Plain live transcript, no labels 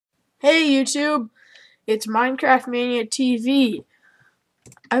Hey YouTube, it's Minecraft Mania TV.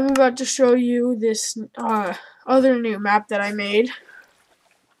 I'm about to show you this other new map that I made.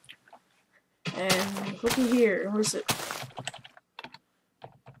 And looky here, what is it?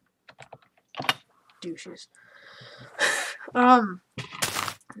 Douches.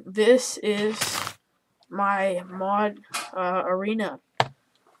 This is my mod arena.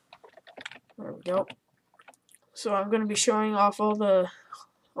 There we go. So I'm gonna be showing off all the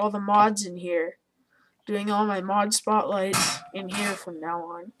mods in here. Doing all my mod spotlights in here from now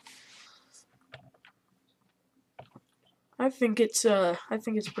on. I think it's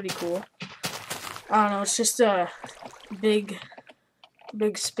pretty cool. I don't know, it's just a big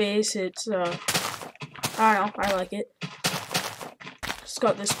space. It's I don't know, I like it. It's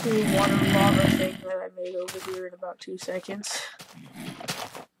got this cool water lava thing that I made over here in about 2 seconds.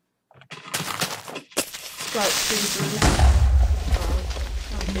 It's got creepers.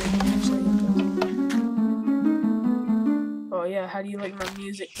 Oh yeah, how do you like my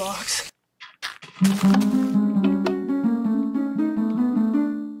music box?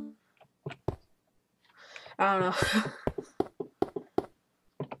 I don't know.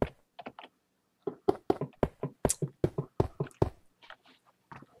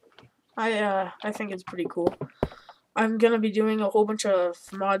 I think it's pretty cool. I'm gonna be doing a whole bunch of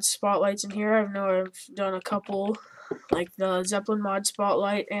mod spotlights in here. I've done a couple, like the Zeppelin mod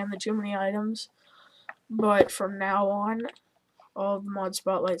spotlight and the chimney items. But from now on, all the mod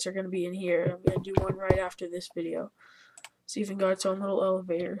spotlights are gonna be in here. I'm gonna do one right after this video. It's even got its own little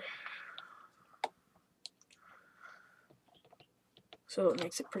elevator, so it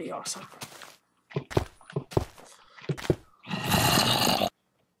makes it pretty awesome.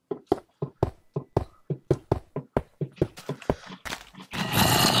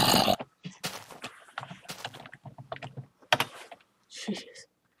 Jeez.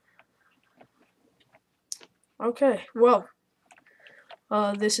 Okay, well,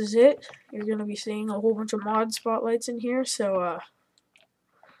 this is it. You're gonna be seeing a whole bunch of mod spotlights in here, so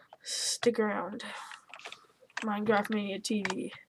stick around. Minecraft Mania TV.